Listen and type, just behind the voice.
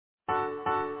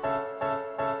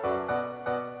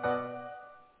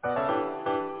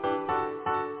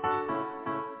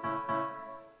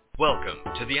Welcome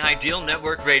to the Ideal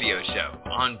Network Radio Show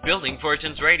on Building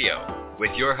Fortunes Radio with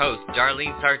your hosts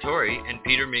Darlene Sartore and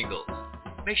Peter Mingils.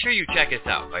 Make sure you check us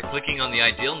out by clicking on the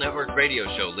Ideal Network Radio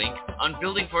Show link on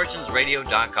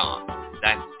buildingfortunesradio.com.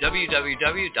 That's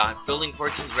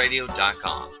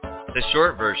www.buildingfortunesradio.com. The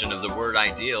short version of the word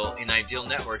ideal in Ideal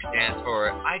Network stands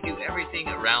for I do everything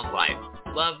around life,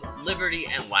 love, liberty,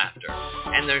 and laughter.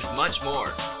 And there's much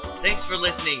more. Thanks for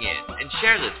listening in, and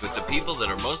share this with the people that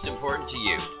are most important to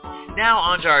you. Now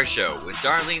on to our show with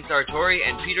Darlene Sartore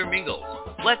and Peter Mingils.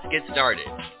 Let's get started.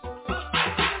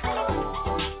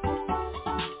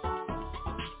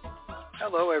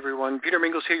 Hello, everyone. Peter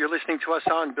Mingils here. You're listening to us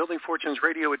on Building Fortunes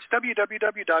Radio. It's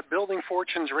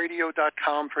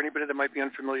www.buildingfortunesradio.com for anybody that might be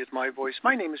unfamiliar with my voice.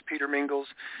 My name is Peter Mingils.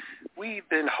 We've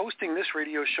been hosting this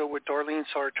radio show with Darlene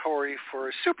Sartore for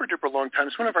a super-duper long time.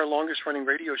 It's one of our longest-running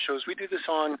radio shows. We do this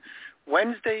on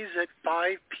Wednesdays at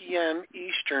 5 p.m.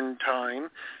 Eastern Time.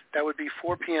 That would be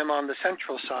 4 p.m. on the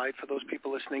central side for those people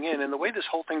listening in. And the way this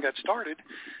whole thing got started,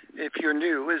 if you're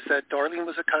new, is that Darlene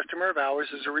was a customer of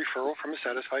ours as a referral from a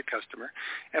satisfied customer.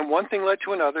 And one thing led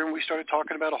to another, and we started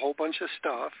talking about a whole bunch of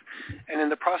stuff. And in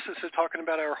the process of talking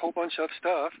about our whole bunch of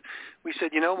stuff, we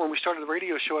said, you know, when we started the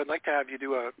radio show, I'd like to have you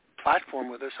do a platform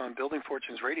with us on Building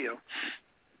Fortunes Radio.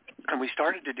 And we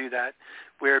started to do that,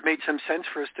 where it made some sense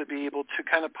for us to be able to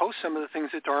kind of post some of the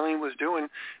things that Darlene was doing,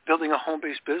 building a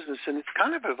home-based business. And it's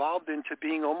kind of evolved into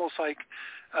being almost like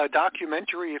a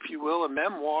documentary, if you will, a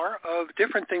memoir of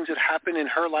different things that happen in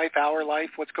her life, our life,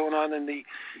 what's going on in the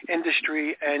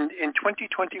industry. And in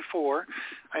 2024,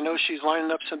 I know she's lining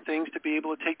up some things to be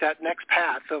able to take that next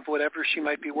path of whatever she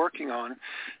might be working on.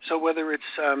 So whether it's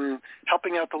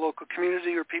helping out the local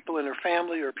community or people in her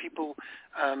family or people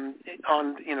on,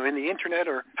 you know, in the internet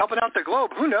or helping out the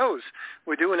globe, who knows?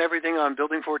 We're doing everything on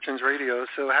Building Fortunes Radio.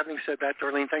 So having said that,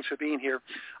 Darlene, thanks for being here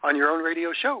on your own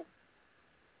radio show.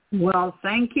 Well,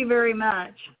 thank you very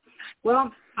much. Well,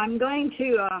 I'm going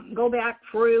to go back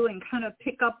through and kind of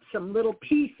pick up some little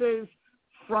pieces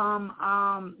from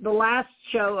the last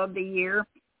show of the year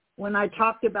when I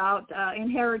talked about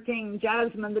inheriting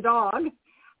Jasmine the dog.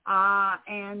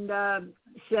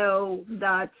 So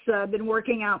that's been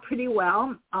working out pretty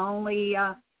well. Only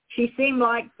she seemed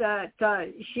like that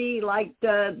she liked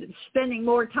spending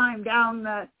more time down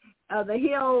the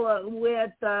hill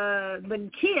with the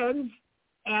kids.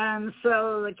 And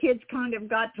so the kids kind of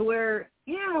got to where,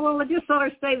 yeah, well, I just let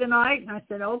her stay the night. And I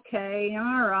said, okay,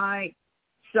 all right.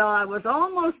 So I was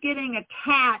almost getting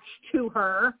attached to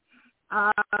her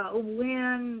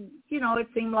when, you know, it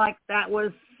seemed like that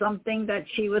was something that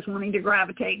she was wanting to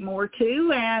gravitate more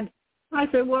to. And I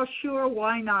said, well, sure,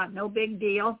 why not? No big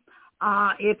deal.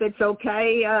 If it's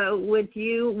okay with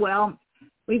you, well,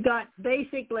 we've got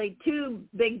basically two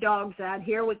big dogs out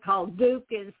here. We call Duke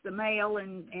is the male,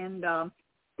 and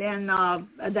then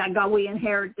that guy we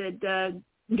inherited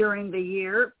during the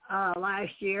year,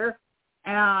 last year,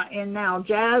 and now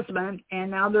Jasmine, and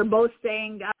now they're both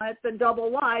staying down at the double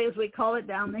Y, as we call it,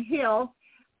 down the hill.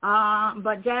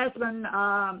 But Jasmine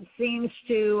seems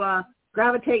to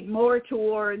gravitate more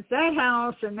towards that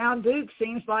house, and now Duke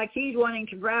seems like he's wanting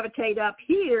to gravitate up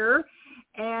here.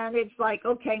 And it's like,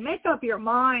 okay, make up your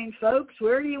mind, folks.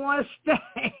 Where do you want to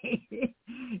stay?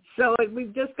 So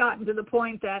we've just gotten to the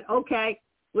point that, okay,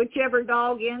 whichever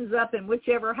dog ends up in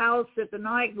whichever house at the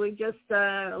night, we just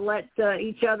let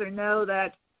each other know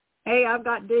that, hey, I've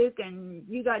got Duke and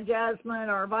you got Jasmine,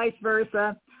 or vice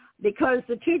versa, because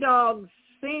the two dogs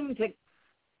seem to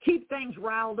keep things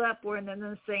riled up when they're in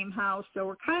the same house. So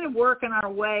we're kind of working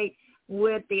our way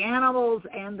with the animals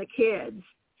and the kids.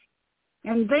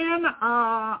 And then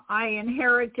I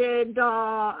inherited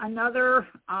another,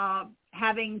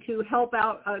 having to help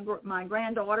out my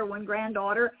one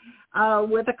granddaughter,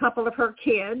 with a couple of her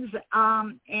kids,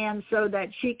 and so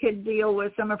that she could deal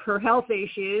with some of her health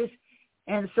issues.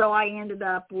 And so I ended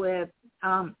up with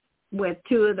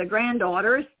two of the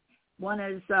granddaughters. One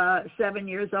is 7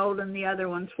 years old and the other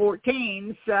one's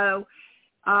 14. So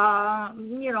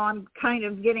you know, I'm kind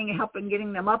of helping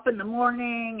getting them up in the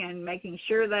morning and making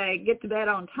sure they get to bed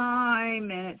on time,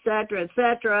 and et cetera, et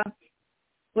cetera.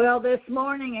 Well, this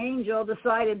morning, Angel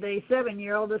decided, the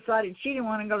 7-year-old decided she didn't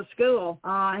want to go to school,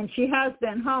 and she has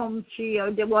been home. She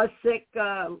was sick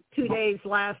 2 days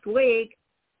last week,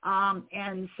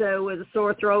 and so with a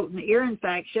sore throat and ear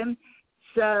infection.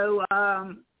 So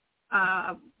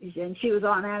and she was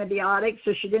on antibiotics,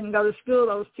 so she didn't go to school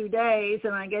those 2 days,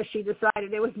 and I guess she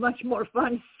decided it was much more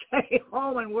fun to stay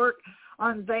home and work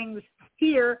on things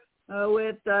here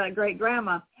with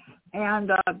great-grandma.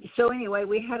 And so anyway,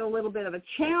 we had a little bit of a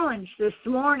challenge this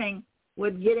morning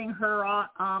with getting her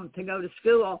to go to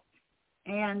school.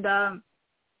 And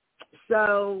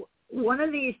so one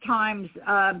of these times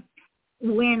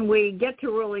when we get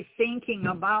to really thinking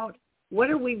about what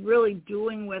are we really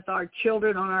doing with our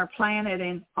children on our planet,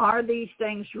 and are these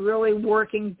things really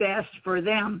working best for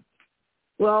them?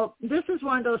 Well, this is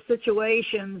one of those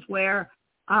situations where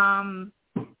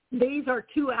these are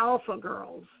two alpha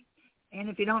girls. And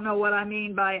if you don't know what I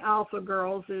mean by alpha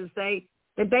girls, is they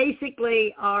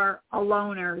basically are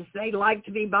loners. They like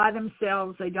to be by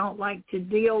themselves. They don't like to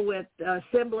deal with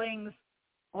siblings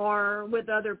or with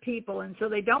other people. And so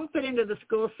they don't fit into the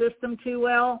school system too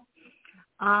well.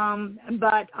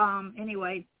 But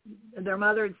anyway, their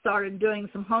mother had started doing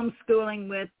some homeschooling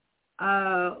with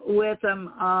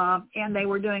them, and they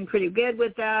were doing pretty good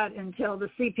with that until the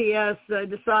CPS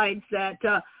decides that,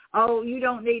 you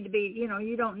don't need to be, these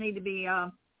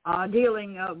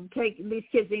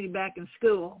kids need to be back in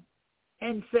school.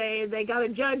 And say they got a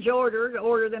judge order to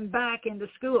order them back into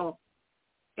school.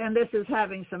 And this is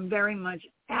having some very much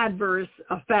adverse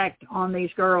effect on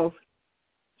these girls.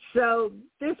 So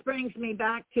this brings me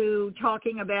back to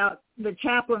talking about the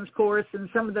chaplain's course and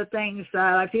some of the things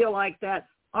that I feel like that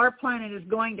our planet is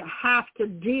going to have to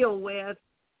deal with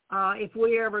if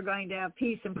we're ever going to have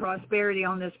peace and prosperity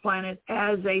on this planet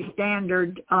as a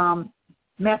standard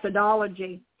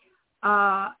methodology.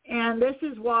 And this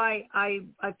is why I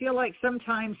feel like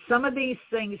sometimes some of these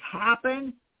things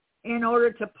happen in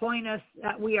order to point us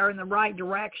that we are in the right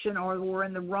direction or we're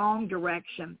in the wrong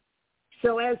direction.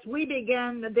 So as we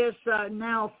begin this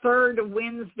now third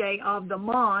Wednesday of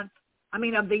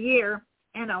the year,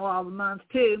 and of the month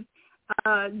too,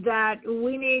 that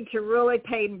we need to really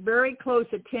pay very close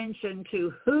attention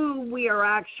to who we are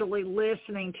actually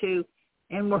listening to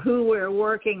and who we're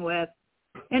working with.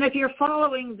 And if you're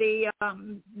following the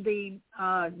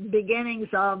beginnings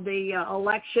of the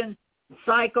election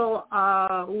cycle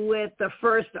with the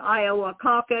first Iowa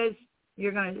caucus,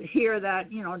 you're going to hear that,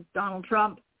 Donald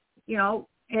Trump,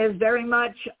 is very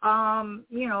much,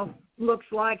 looks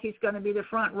like he's going to be the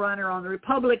front runner on the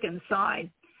Republican side.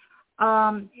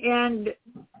 And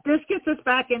this gets us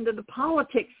back into the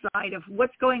politics side of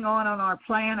what's going on our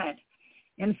planet.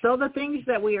 And so the things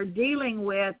that we are dealing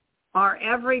with are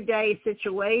everyday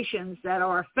situations that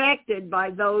are affected by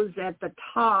those at the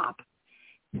top.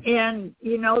 And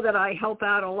you know that I help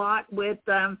out a lot with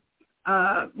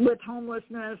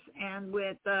homelessness and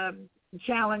with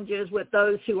challenges with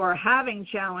those who are having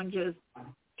challenges,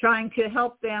 trying to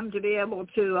help them to be able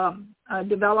to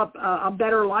develop a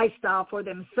better lifestyle for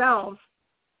themselves.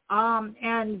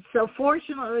 And so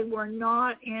fortunately, we're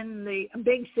not in the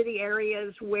big city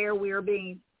areas where we are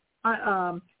being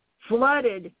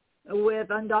flooded with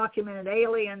undocumented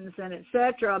aliens and et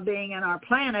cetera being in our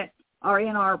planet or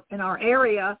in our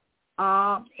area.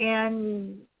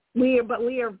 And we've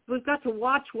got to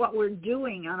watch what we're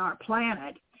doing on our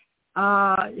planet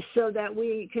so that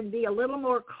we can be a little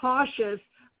more cautious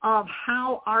of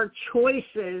how our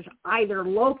choices, either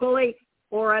locally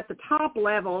or at the top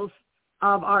levels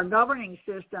of our governing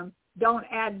system, don't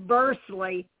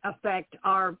adversely affect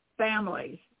our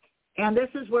families. And this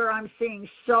is where I'm seeing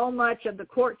so much of the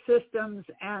court systems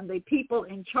and the people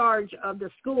in charge of the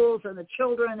schools and the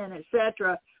children and et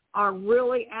cetera are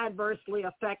really adversely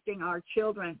affecting our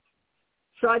children.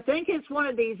 So I think it's one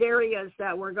of these areas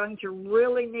that we're going to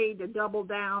really need to double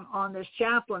down on this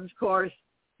chaplain's course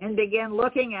and begin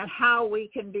looking at how we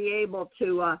can be able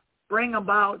to bring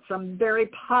about some very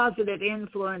positive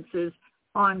influences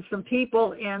on some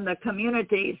people in the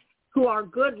communities who are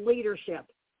good leadership,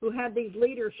 who have these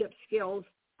leadership skills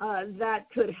that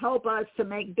could help us to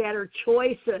make better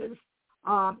choices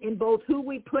in both who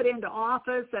we put into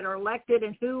office that are elected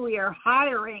and who we are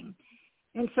hiring.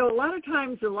 And so a lot of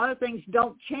times, a lot of things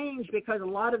don't change because a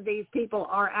lot of these people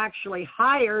are actually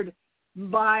hired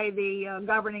by the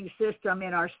governing system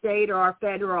in our state or our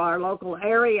federal or our local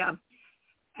area.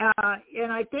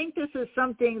 And I think this is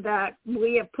something that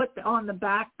we have put on the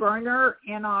back burner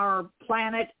in our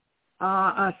planet,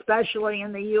 especially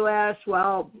in the U.S.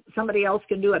 Well, somebody else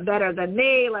can do it better than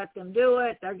me. Let them do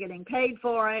it. They're getting paid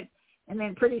for it. And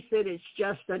then pretty soon it's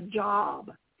just a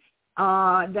job.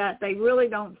 That they really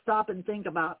don't stop and think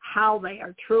about how they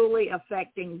are truly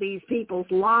affecting these people's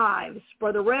lives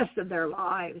for the rest of their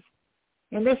lives.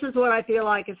 And this is what I feel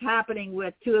like is happening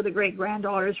with two of the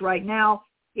great-granddaughters right now,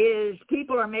 is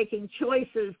people are making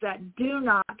choices that do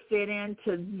not fit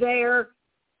into their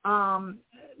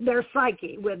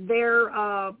psyche, with their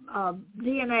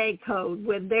DNA code,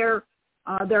 with their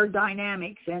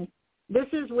dynamics. And this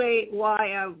is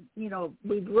why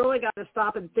we've really got to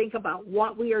stop and think about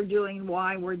what we are doing,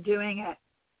 why we're doing it.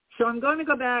 So I'm going to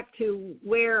go back to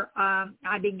where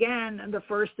I began the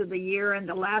first of the year, and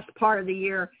the last part of the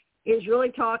year is really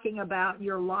talking about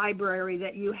your library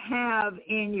that you have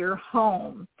in your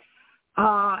home.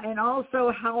 And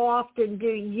also, how often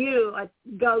do you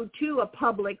go to a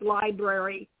public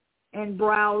library and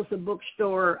browse the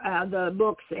bookstore, the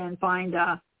books, and find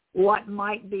what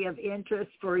might be of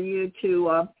interest for you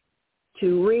to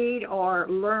read or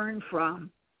learn from?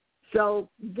 So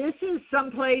this is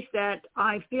someplace that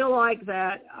I feel like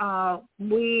that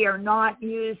we are not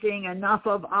using enough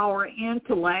of our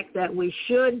intellect that we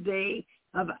should be,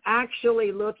 of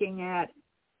actually looking at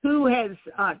who has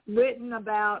written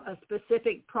about a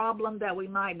specific problem that we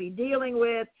might be dealing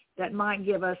with that might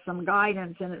give us some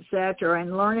guidance and et cetera,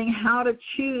 and learning how to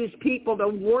choose people to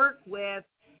work with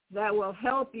that will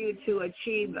help you to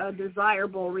achieve a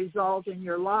desirable result in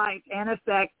your life and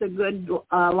affect the good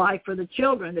life for the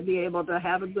children to be able to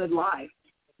have a good life.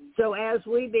 So as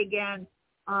we began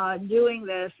doing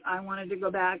this, I wanted to go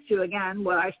back to, again,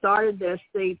 what I started this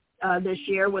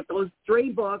year with those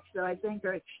 3 books that I think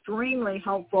are extremely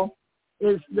helpful.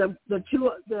 Is the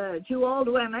two old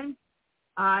women.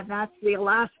 That's the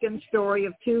Alaskan story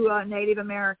of 2 Native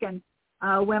American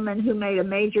women who made a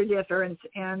major difference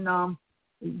in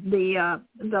the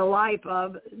life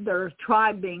of their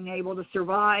tribe being able to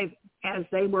survive as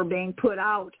they were being put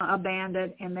out,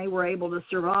 abandoned, and they were able to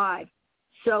survive.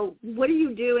 So what are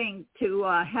you doing to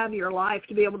have your life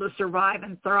to be able to survive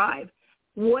and thrive?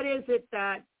 What is it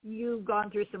that you've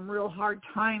gone through some real hard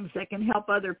times that can help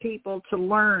other people to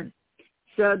learn?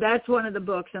 So that's one of the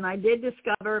books. And I did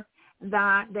discover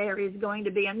that there is going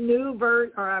to be a new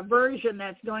version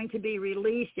that's going to be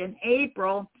released in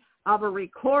April of a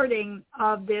recording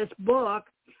of this book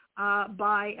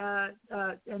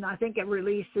and I think it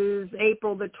releases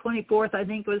April the 24th, I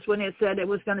think was when it said it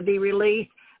was going to be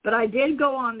released. But I did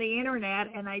go on the internet,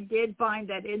 and I did find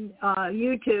that in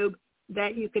YouTube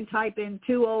that you can type in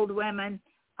 2 old women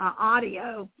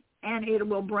audio, and it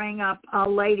will bring up a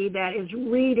lady that is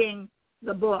reading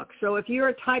the book. So if you're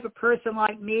a type of person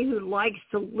like me who likes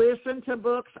to listen to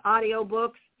books, audio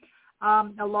books,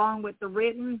 along with the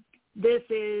written, this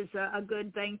is a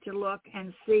good thing to look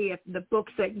and see if the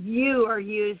books that you are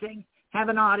using have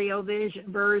an audio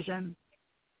version.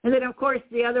 And then, of course,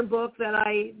 the other book that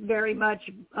I very much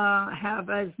have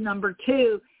as number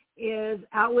 2 is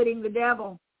Outwitting the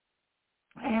Devil.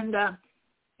 And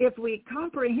if we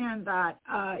comprehend that,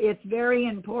 it's very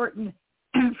important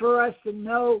for us to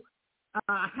know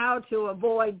how to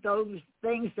avoid those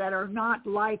things that are not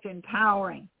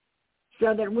life-empowering.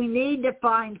 So that we need to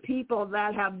find people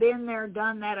that have been there,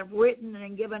 done that, have written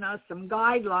and given us some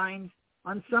guidelines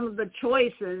on some of the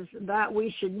choices that we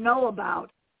should know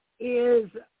about. Is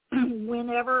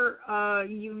whenever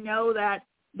you know that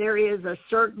there is a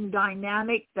certain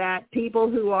dynamic that people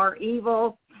who are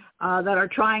evil, that are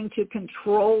trying to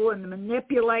control and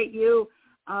manipulate you,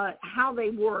 how they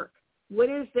work. What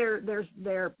is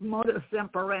their modus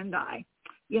operandi?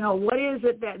 You know, what is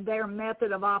it that their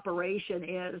method of operation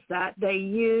is that they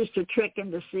use to trick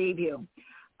and deceive you?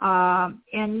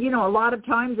 And, you know, a lot of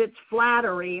times it's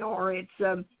flattery, or it's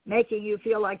making you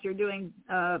feel like you're doing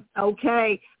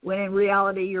okay when in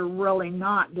reality you're really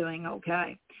not doing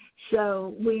okay.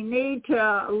 So we need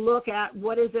to look at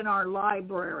what is in our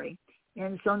library.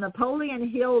 And so Napoleon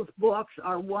Hill's books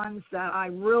are ones that I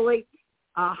really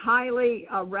highly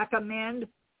recommend.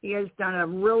 He has did a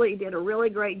really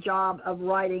great job of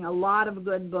writing a lot of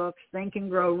good books, Think and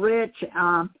Grow Rich.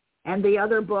 And the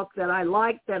other book that I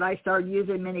liked that I started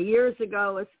using many years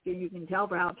ago, you can tell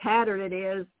for how tattered it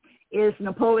is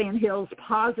Napoleon Hill's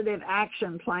Positive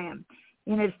Action Plan.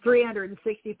 In its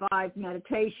 365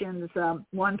 meditations,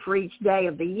 one for each day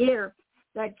of the year,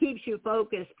 that keeps you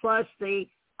focused, plus the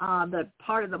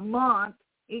part of the month,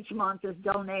 each month is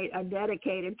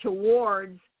dedicated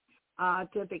towards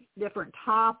different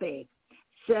topic.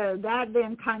 So that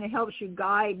then kind of helps you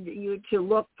guide you to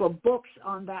look for books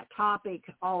on that topic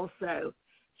also.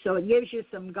 So it gives you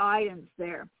some guidance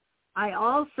there. I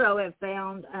also have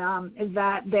found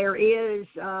that there is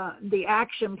the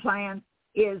action plan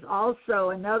is also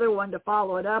another one to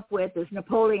follow it up with is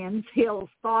Napoleon Hill's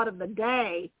Thought of the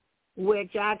Day,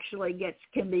 which actually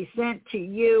can be sent to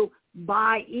you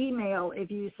by email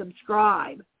if you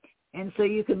subscribe. And so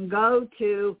you can go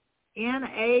to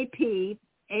NAPHILL.org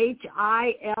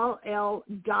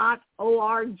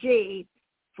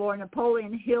for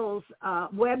Napoleon Hill's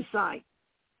website.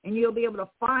 And you'll be able to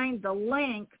find the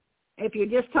link. If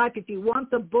you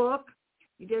want the book,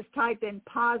 you just type in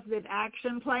Positive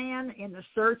Action Plan in the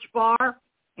search bar,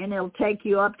 and it'll take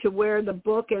you up to where the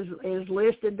book is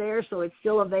listed there, so it's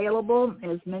still available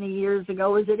as many years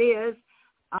ago as it is.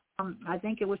 I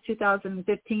think it was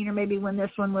 2015 or maybe when this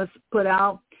one was put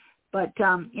out. But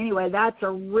anyway, that's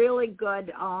a really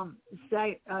good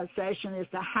session, is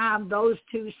to have those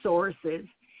two sources,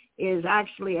 is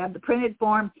actually have the printed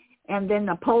form and then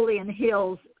Napoleon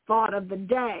Hill's Thought of the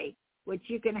Day, which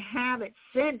you can have it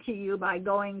sent to you by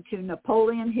going to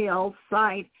Napoleon Hill's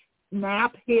site,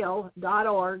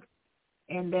 naphill.org,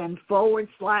 and then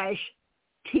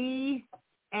 /TFTD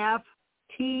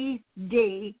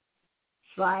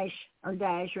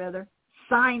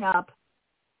sign up,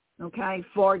 okay,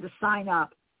 forward to sign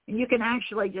up. And you can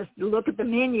actually just look at the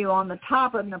menu on the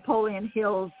top of Napoleon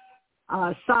Hill's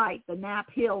site, the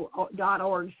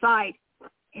naphill.org site,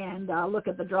 and look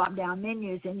at the drop-down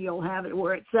menus, and you'll have it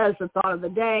where it says the Thought of the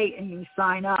Day, and you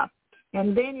sign up.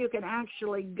 And then you can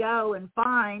actually go and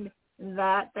find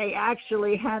that they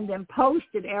actually have them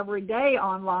posted every day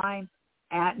online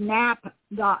at naphill.org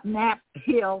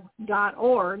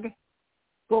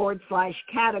 /category,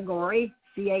 CATEGORY /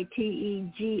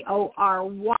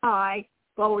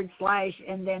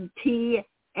 and then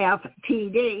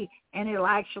TFTD, and it'll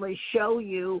actually show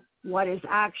you what is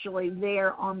actually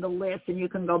there on the list, and you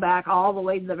can go back all the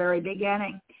way to the very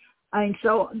beginning. And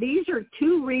so these are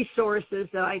two resources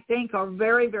that I think are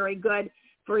very, very good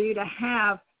for you to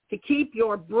have to keep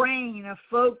your brain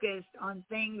focused on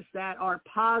things that are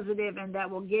positive and that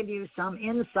will give you some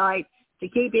insight to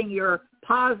keeping your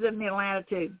positive mental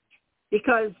attitude.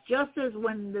 Because just as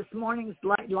when this morning's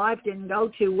life didn't go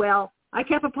too well, I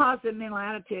kept a positive mental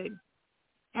attitude.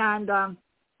 And I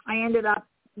ended up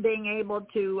being able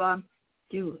to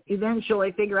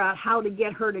eventually figure out how to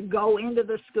get her to go into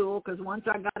the school, because once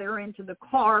I got her into the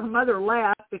car, her mother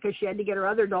left because she had to get her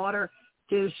other daughter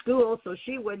to school so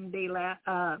she wouldn't be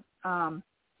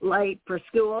late for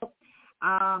school.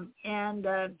 And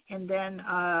then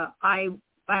I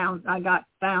found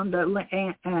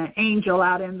Angel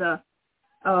out in the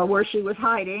where she was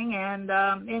hiding, and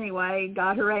anyway,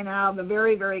 got her in out of the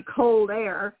very, very cold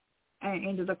air and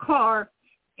into the car,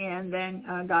 and then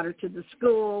got her to the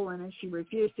school, and then she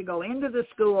refused to go into the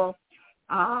school,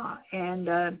 and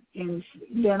then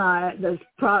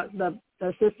the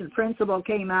assistant principal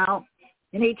came out,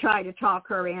 and he tried to talk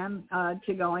her in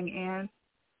to going in,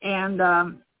 and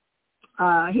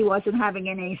he wasn't having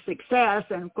any success,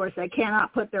 and of course they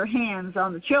cannot put their hands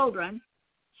on the children.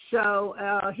 So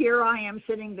here I am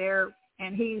sitting there,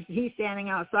 and he's standing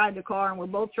outside the car, and we're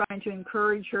both trying to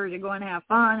encourage her to go and have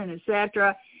fun and et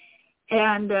cetera.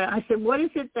 And I said, what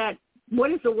is the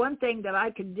one thing that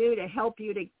I could do to help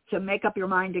you to make up your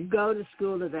mind to go to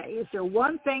school today? Is there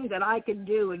one thing that I could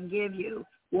do and give you?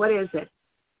 What is it?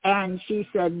 And she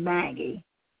said, Maggie.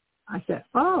 I said,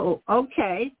 oh,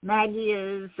 okay. Maggie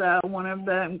is one of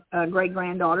the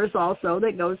great-granddaughters also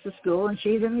that goes to school, and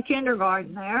she's in the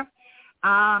kindergarten there.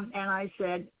 And I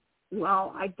said,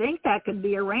 well, I think that could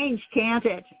be arranged, can't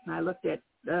it? And I looked at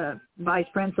the vice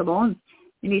principal, and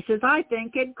he says, I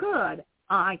think it could.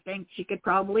 I think she could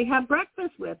probably have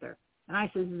breakfast with her. And I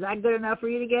said, is that good enough for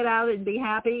you to get out and be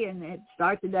happy and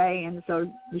start the day? And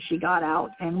so she got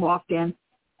out and walked in.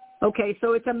 Okay,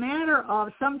 so it's a matter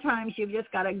of sometimes you've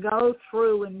just got to go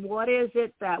through and what is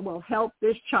it that will help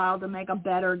this child to make a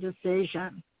better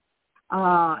decision.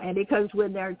 And because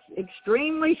when they're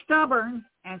extremely stubborn,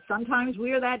 and sometimes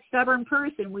we're that stubborn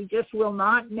person, we just will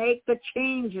not make the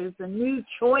changes, the new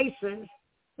choices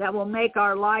that will make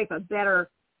our life a better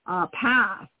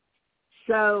path.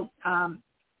 So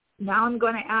now I'm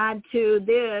going to add to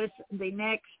this the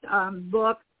next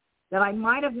book that I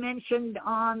might have mentioned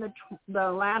on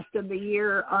the last of the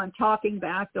year on Talking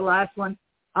Back, the last one,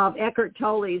 of Eckhart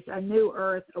Tolle's A New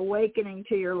Earth, Awakening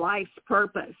to Your Life's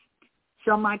Purpose.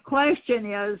 So my question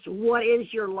is, what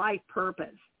is your life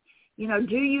purpose? You know,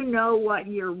 do you know what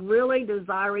you're really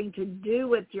desiring to do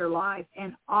with your life,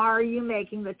 and are you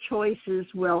making the choices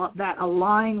that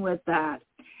align with that?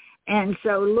 And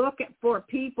so look for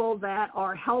people that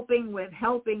are helping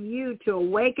you to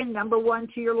awaken, number one,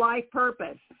 to your life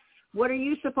purpose. What are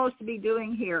you supposed to be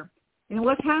doing here? And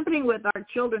what's happening with our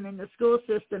children in the school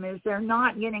system is they're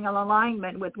not getting an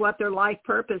alignment with what their life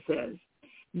purpose is.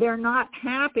 They're not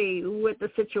happy with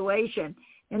the situation,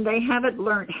 and they haven't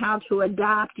learned how to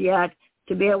adapt yet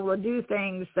to be able to do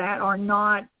things that are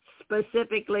not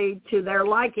specifically to their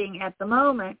liking at the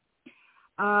moment.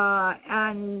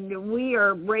 And we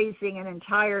are raising an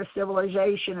entire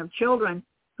civilization of children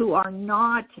who are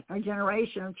not, a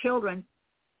generation of children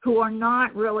who are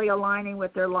not really aligning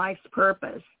with their life's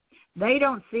purpose. They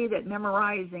don't see that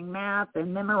memorizing math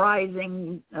and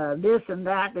memorizing this and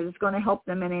that is going to help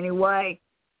them in any way.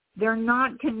 they're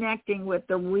not connecting with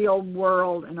the real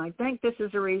world. And I think this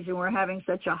is the reason we're having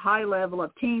such a high level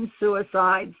of teen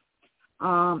suicides.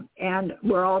 And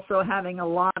we're also having a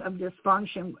lot of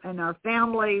dysfunction in our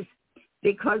families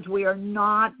because we are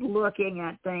not looking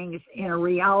at things in a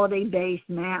reality-based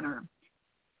manner.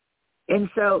 And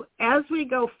so as we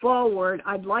go forward,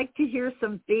 I'd like to hear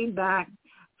some feedback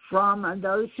from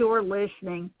those who are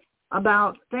listening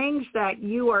about things that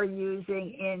you are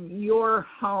using in your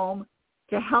home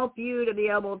to help you to be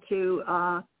able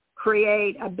to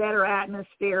create a better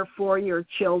atmosphere for your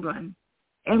children.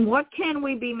 And what can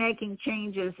we be making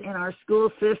changes in our school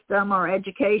system, our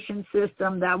education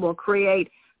system that will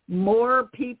create more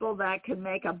people that can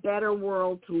make a better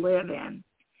world to live in?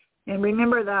 And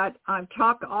remember that I've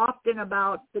talked often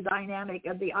about the dynamic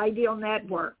of the ideal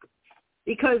network,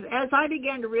 because as I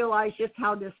began to realize just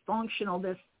how dysfunctional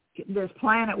this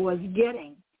planet was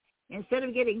getting, instead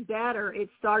of getting better, it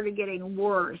started getting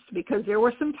worse, because there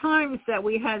were some times that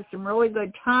we had some really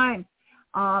good time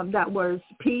that was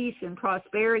peace and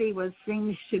prosperity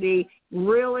seems to be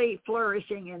really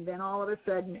flourishing, and then all of a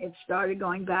sudden it started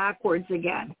going backwards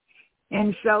again.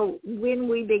 And so when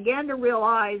we began to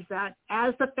realize that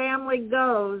as the family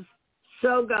goes,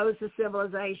 so goes the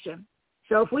civilization.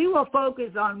 So if we will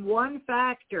focus on one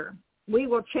factor, we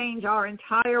will change our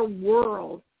entire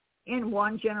world in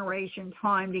one generation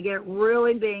time to get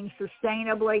really being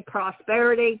sustainably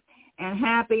prosperity and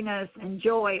happiness and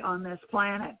joy on this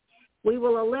planet. We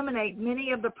will eliminate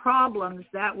many of the problems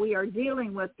that we are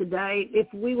dealing with today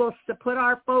if we will put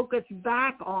our focus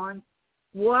back on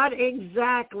what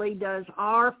exactly does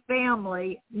our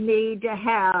family need to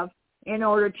have in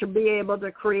order to be able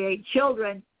to create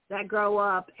children that grow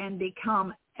up and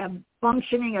become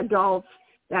functioning adults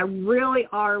that really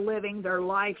are living their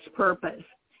life's purpose.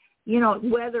 You know,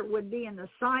 whether it would be in the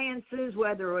sciences,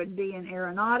 whether it would be in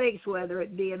aeronautics, whether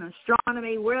it be in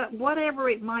astronomy, whatever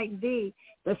it might be,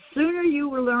 the sooner you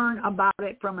learn about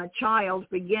it from a child,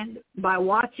 begin by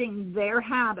watching their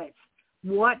habits.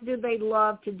 What do they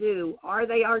love to do? Are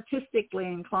they artistically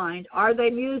inclined? Are they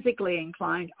musically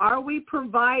inclined? Are we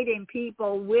providing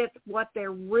people with what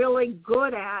they're really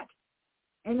good at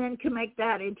and then can make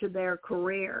that into their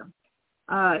career?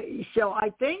 So I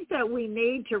think that we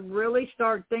need to really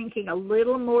start thinking a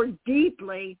little more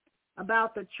deeply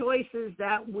about the choices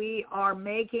that we are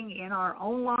making in our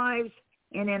own lives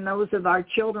and in those of our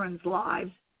children's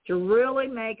lives to really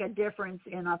make a difference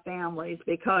in our families.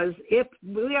 Because if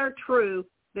we are true,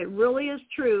 that really is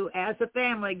true, as the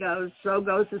family goes, so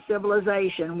goes the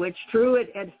civilization, which true,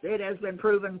 it has been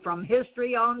proven from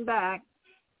history on back.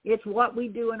 It's what we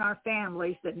do in our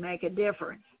families that make a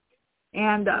difference.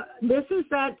 And this is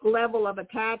that level of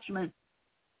attachment.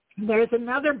 There's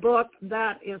another book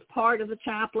that is part of the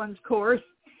chaplain's course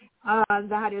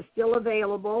that is still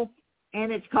available,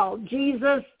 and it's called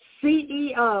Jesus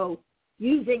CEO,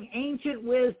 Using Ancient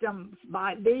Wisdom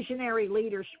by Visionary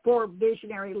Leaders for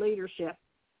Visionary Leadership.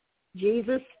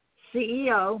 Jesus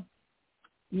CEO,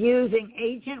 Using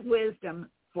Ancient Wisdom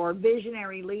for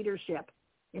Visionary Leadership.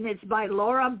 And it's by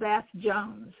Laura Beth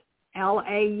Jones,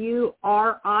 Laurie,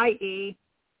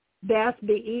 Beth,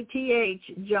 Beth,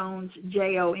 Jones,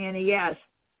 Jones.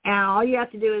 And all you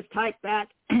have to do is type that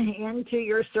into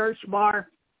your search bar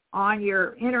on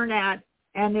your internet,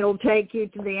 and it'll take you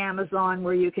to the Amazon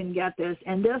where you can get this.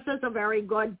 And this is a very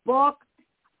good book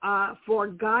for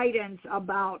guidance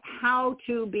about how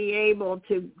to be able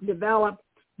to develop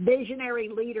visionary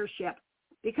leadership,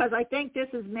 because I think this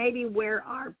is maybe where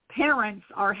our parents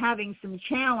are having some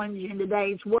challenge in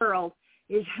today's world,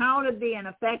 is how to be an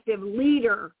effective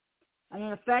leader,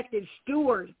 an effective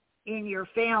steward in your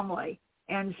family.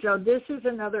 And so this is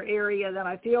another area that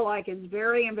I feel like is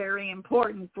very, very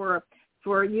important for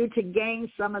you to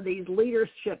gain some of these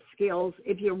leadership skills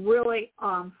if you really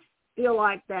feel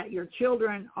like that your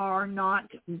children are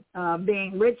not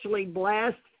being richly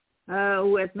blessed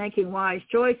with making wise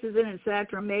choices and et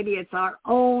cetera. Maybe it's our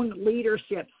own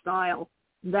leadership style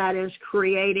that is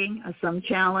creating some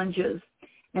challenges.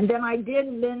 And then I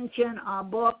did mention a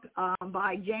book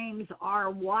by James R.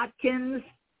 Watkins,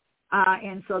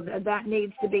 and so that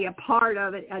needs to be a part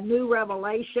of it, A New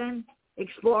Revelation,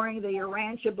 Exploring the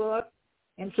Urantia book.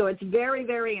 And so it's very,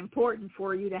 very important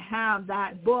for you to have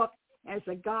that book as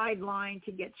a guideline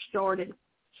to get started.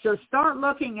 So start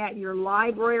looking at your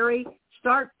library.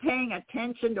 Start paying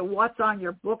attention to what's on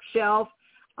your bookshelf.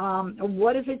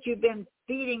 What is it you've been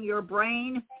feeding your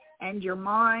brain and your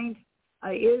mind?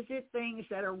 Is it things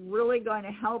that are really going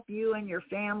to help you and your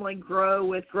family grow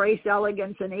with grace,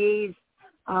 elegance, and ease?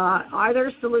 Are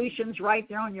there solutions right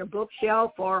there on your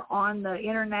bookshelf or on the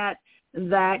internet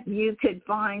that you could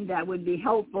find that would be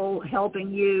helpful,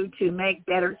 helping you to make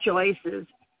better choices.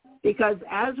 Because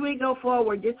as we go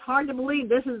forward, it's hard to believe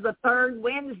this is the third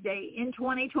Wednesday in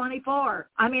 2024.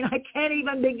 I mean, I can't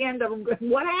even begin to,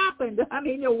 what happened? I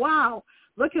mean, wow,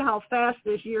 look at how fast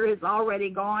this year has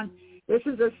already gone. This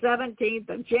is the 17th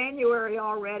of January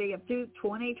already of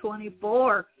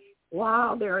 2024.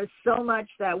 Wow, there is so much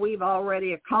that we've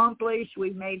already accomplished.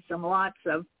 We've made lots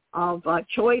of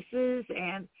choices,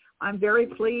 and I'm very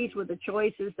pleased with the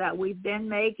choices that we've been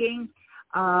making.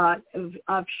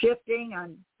 Of shifting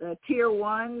on the tier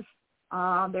ones.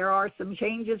 There are some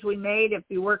changes we made. If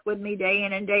you work with me day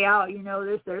in and day out, you know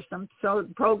this. There's some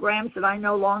programs that I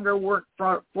no longer work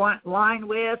front line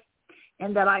with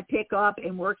and that I pick up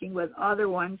in working with other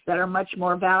ones that are much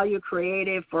more value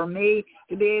creative for me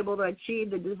to be able to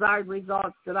achieve the desired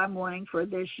results that I'm wanting for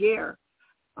this year.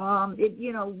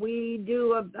 We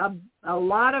do a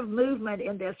lot of movement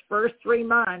in this first 3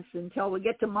 months until we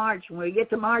get to March. When we get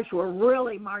to March, we're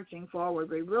really marching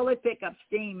forward. We really pick up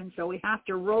steam, and so we have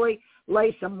to really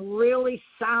lay some really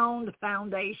sound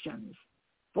foundations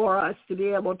for us to be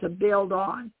able to build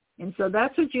on. And so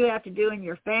that's what you have to do in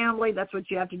your family. That's what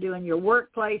you have to do in your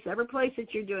workplace. Every place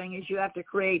that you're doing is you have to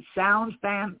create sound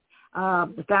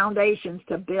foundations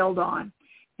to build on.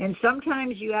 And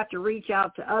sometimes you have to reach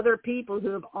out to other people who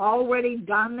have already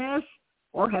done this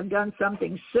or have done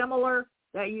something similar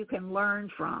that you can learn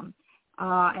from.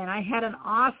 And I had an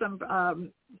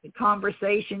awesome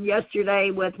conversation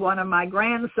yesterday with one of my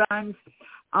grandsons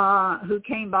who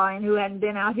came by and who hadn't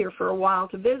been out here for a while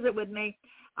to visit with me.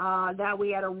 That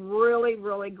we had a really,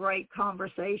 really great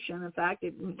conversation. In fact,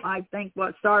 I think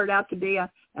what started out to be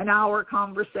an hour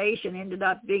conversation ended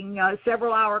up being a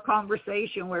several-hour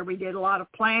conversation where we did a lot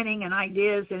of planning and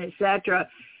ideas and et cetera.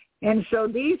 And so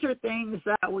these are things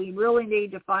that we really need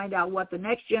to find out what the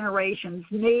next generations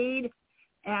need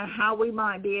and how we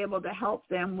might be able to help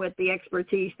them with the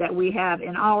expertise that we have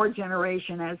in our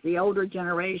generation as the older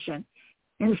generation.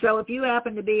 And so if you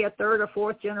happen to be a third or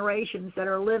fourth generations that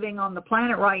are living on the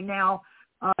planet right now,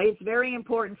 it's very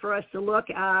important for us to look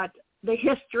at the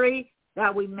history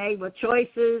that we made with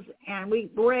choices. And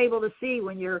we're able to see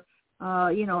when you're,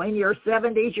 in your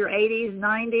 70s, your 80s,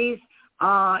 90s,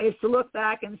 is to look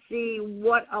back and see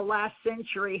what a last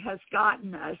century has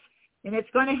gotten us. And it's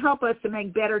going to help us to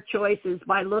make better choices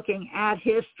by looking at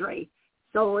history.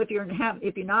 So if you're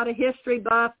not a history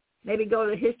buff, maybe go to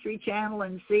the History Channel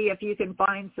and see if you can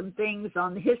find some things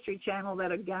on the History Channel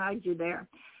that'll guide you there.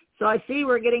 So I see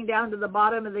we're getting down to the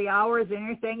bottom of the hour. Is there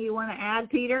anything you want to add,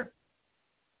 Peter?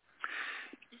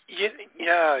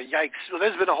 Yeah, yikes. Well,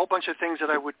 there's been a whole bunch of things that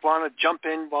I would want to jump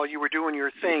in while you were doing your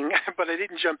thing, but I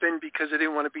didn't jump in because I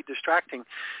didn't want to be distracting.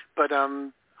 But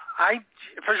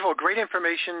first of all, great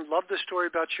information. Love the story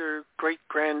about your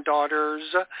great-granddaughters.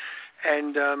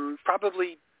 And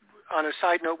probably on a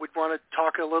side note, would want to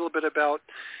talk a little bit about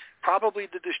probably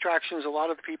the distractions a lot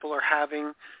of people are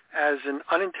having as an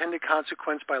unintended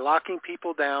consequence by locking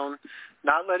people down,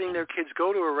 not letting their kids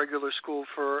go to a regular school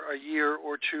for a year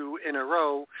or two in a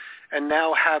row, and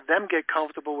now have them get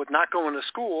comfortable with not going to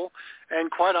school and,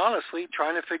 quite honestly,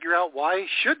 trying to figure out why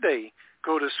should they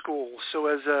go to school. So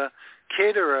as a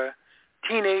kid or a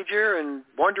teenager and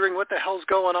wondering what the hell's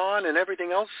going on and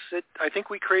everything else, I think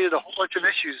we created a whole bunch of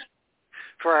issues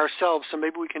for ourselves, so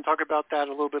maybe we can talk about that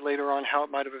a little bit later on, how it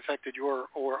might have affected your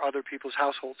or other people's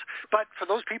households. But for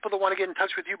those people that want to get in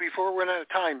touch with you before we run out of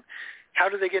time, how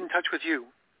do they get in touch with you?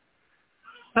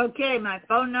 Okay, my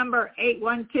phone number,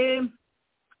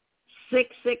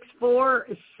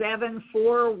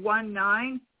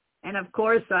 812-664-7419. And, of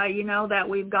course, you know that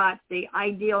we've got the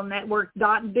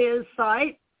idealnetwork.biz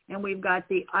site, and we've got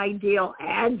the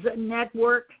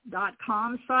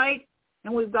idealadsnetwork.com site,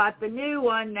 and we've got the new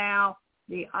one now,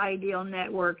 the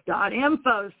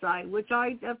idealnetwork.info site, which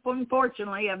I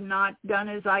unfortunately have not done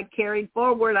as I carried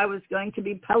forward. I was going to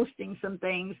be posting some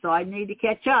things, so I need to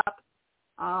catch up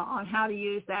on how to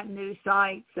use that new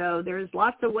site. So there's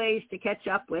lots of ways to catch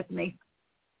up with me.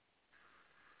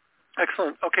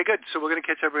 Excellent. Okay, good. So we're going to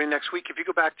catch everybody next week. If you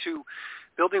go back to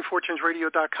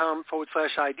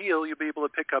buildingfortunesradio.com/ideal, you'll be able to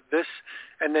pick up this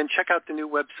and then check out the new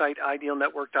website,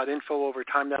 idealnetwork.info. Over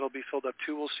time, that'll be filled up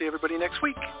too. We'll see everybody next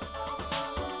week.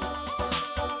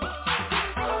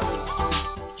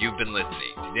 You've been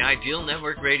listening to the Ideal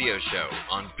Network Radio Show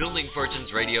on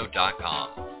buildingfortunesradio.com.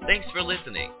 Thanks for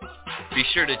listening. Be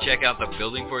sure to check out the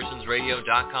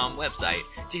buildingfortunesradio.com website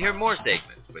to hear more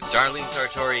segments with Darlene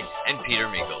Sartore and Peter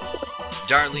Mingils.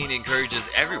 Darlene encourages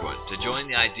everyone to join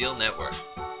the Ideal Network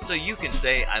so you can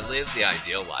say, I live the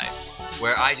ideal life,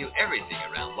 where I do everything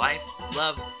around life,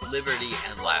 love, liberty,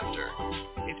 and laughter.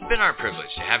 If It's been our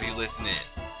privilege to have you listen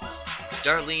in.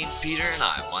 Darlene, Peter, and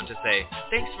I want to say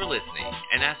thanks for listening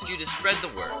and ask you to spread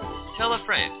the word, tell a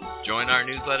friend, join our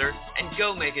newsletter, and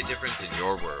go make a difference in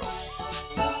your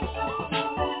world.